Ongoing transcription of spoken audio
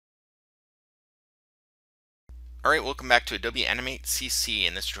Alright, welcome back to Adobe Animate CC.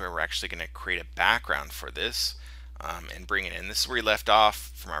 In this tutorial, we're actually going to create a background for this and bring it in. This is where we left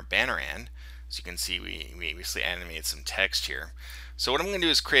off from our banner end. As you can see, we basically animated some text here. So what I'm going to do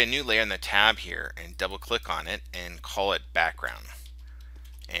is create a new layer in the tab here and double click on it and call it background.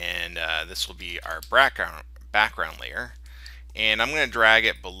 And this will be our background layer. And I'm going to drag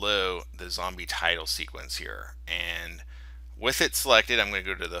it below the zombie title sequence here. And with it selected, I'm going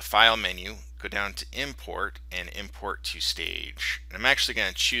to go to the File menu, go down to Import, and Import to Stage. And I'm actually going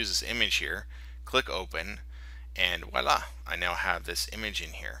to choose this image here, click Open, and voila, I now have this image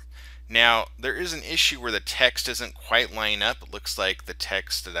in here. Now, there is an issue where the text doesn't quite line up. It looks like the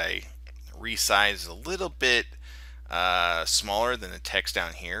text that I resized is a little bit smaller than the text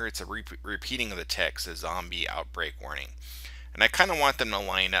down here. It's a repeating of the text, a zombie outbreak warning. And I kind of want them to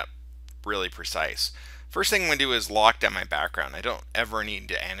line up really precise. First thing I'm going to do is lock down my background. I don't ever need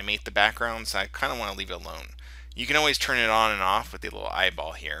to animate the background, so I kind of want to leave it alone. You can always turn it on and off with the little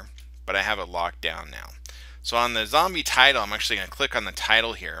eyeball here, but I have it locked down now. So on the zombie title, I'm actually going to click on the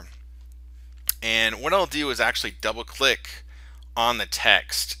title here. And what I'll do is actually double click on the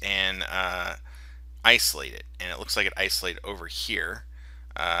text and isolate it. And it looks like it isolated over here.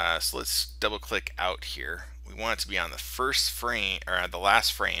 So let's double click out here. We want it to be on the first frame, or the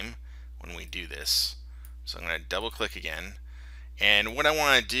last frame when we do this. So I'm going to double click again. And what I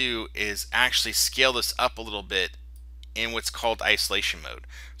want to do is actually scale this up a little bit in what's called isolation mode.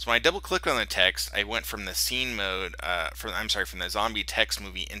 So when I double click on the text, I went from the scene mode, from the zombie text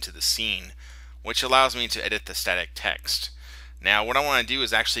movie into the scene, which allows me to edit the static text. Now what I want to do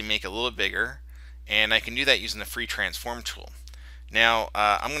is actually make it a little bigger, and I can do that using the free transform tool. Now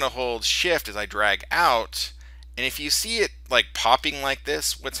I'm going to hold shift as I drag out, and if you see it like popping like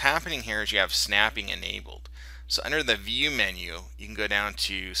this, what's happening here is you have snapping enabled. So under the view menu, you can go down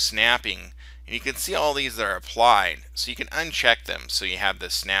to snapping, and you can see all these that are applied. So you can uncheck them. So you have the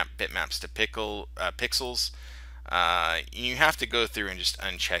snap bitmaps to pixels. You have to go through and just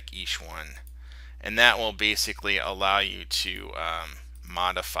uncheck each one, and that will basically allow you to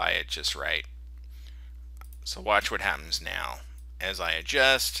modify it just right. So watch what happens now. As I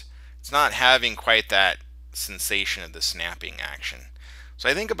adjust, it's not having quite that sensation of the snapping action. So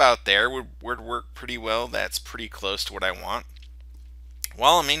I think about there would work pretty well. That's pretty close to what I want.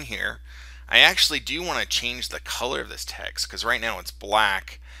 While I'm in here, I actually do want to change the color of this text, because right now it's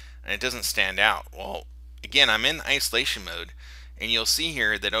black and it doesn't stand out. Well, again, I'm in isolation mode, and you'll see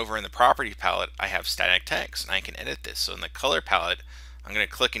here that over in the property palette I have static text, and I can edit this. So in the color palette, I'm going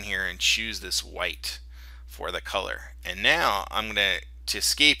to click in here and choose this white for the color. And now I'm going to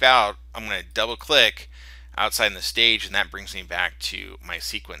escape out, I'm going to double click outside in the stage, and that brings me back to my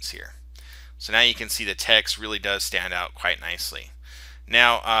sequence here. So now you can see the text really does stand out quite nicely.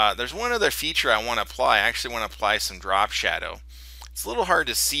 Now there's one other feature I want to apply. I actually want to apply some drop shadow. It's a little hard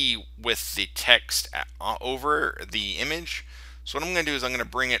to see with the text over the image. So what I'm going to do is I'm going to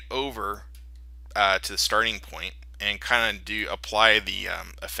bring it over to the starting point and kind of apply the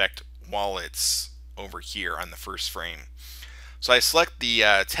effect while it's over here on the first frame. So I select the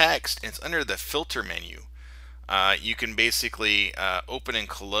text, and it's under the filter menu. You can basically open and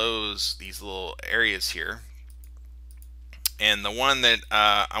close these little areas here. And the one that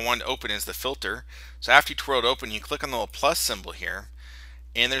I want to open is the filter. So after you twirl it open, you click on the little plus symbol here,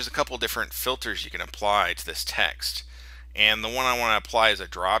 and there's a couple different filters you can apply to this text. And the one I want to apply is a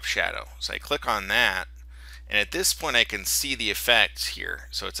drop shadow. So I click on that, and at this point I can see the effect here.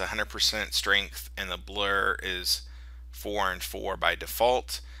 So it's 100% strength, and the blur is 4 and 4 by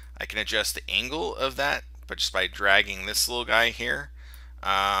default. I can adjust the angle of that, but just by dragging this little guy here.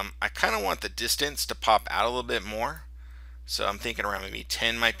 I kind of want the distance to pop out a little bit more. So I'm thinking around maybe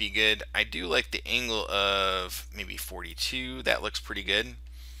 10 might be good. I do like the angle of maybe 42. That looks pretty good.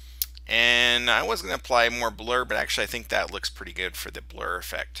 And I was going to apply more blur, but actually I think that looks pretty good for the blur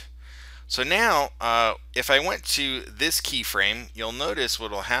effect. So now, if I went to this keyframe, you'll notice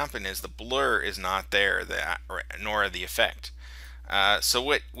what will happen is the blur is not there, nor the effect. So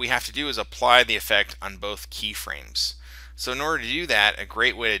what we have to do is apply the effect on both keyframes. So in order to do that, a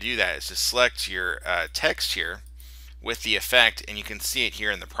great way to do that is to select your text here with the effect, and you can see it here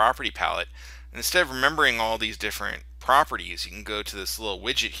in the property palette. And instead of remembering all these different properties, you can go to this little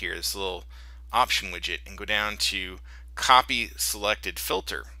widget here, this little option widget, and go down to copy selected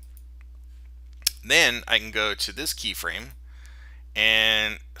filter. Then I can go to this keyframe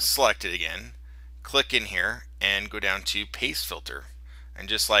and select it again, click in here, and go down to paste filter. And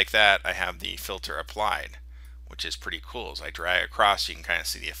just like that, I have the filter applied, which is pretty cool. As I drag across, you can kind of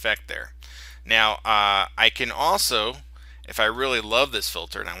see the effect there. Now I can also, If I really love this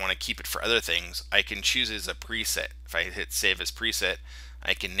filter and I want to keep it for other things, I can choose it as a preset. If I hit save as preset,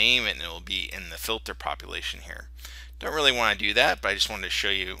 I can name it and it will be in the filter population here. Don't really want to do that, but I just wanted to show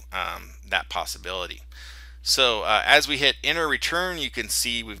you that possibility. So as we hit enter return, you can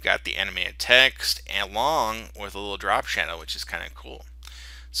see we've got the animated text along with a little drop shadow, which is kind of cool.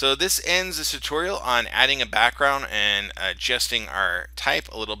 So this ends this tutorial on adding a background and adjusting our type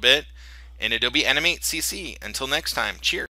a little bit in Adobe Animate CC. Until next time, cheers.